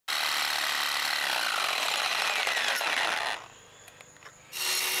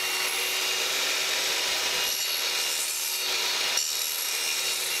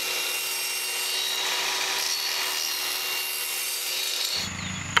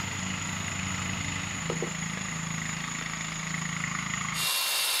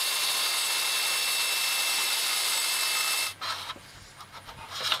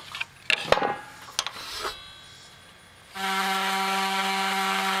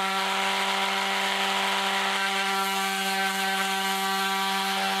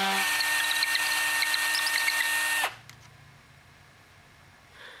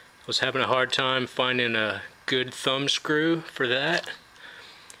Was having a hard time finding a good thumb screw for that,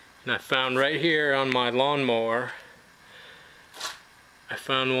 and I found right here on my lawnmower, I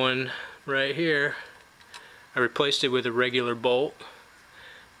found one right here. I replaced it with a regular bolt,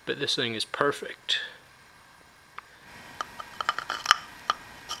 but this thing is perfect.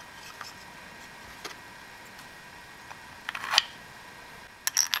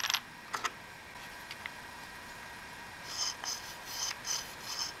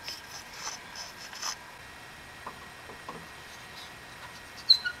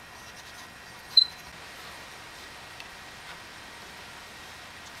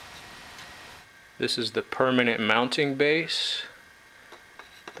 This is the permanent mounting base.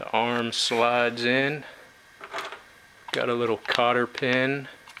 The arm slides in. Got a little cotter pin.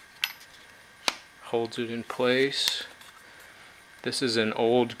 Holds it in place. This is an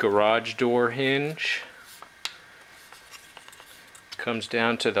old garage door hinge. Comes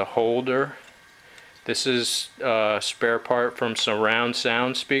down to the holder. This is a spare part from surround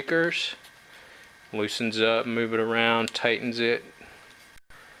sound speakers. Loosens up, move it around, tightens it.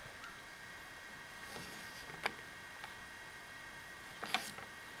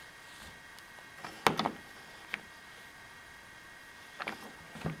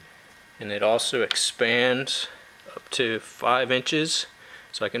 And it also expands up to 5 inches,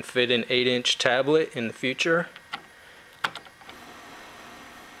 so I can fit an 8-inch tablet in the future.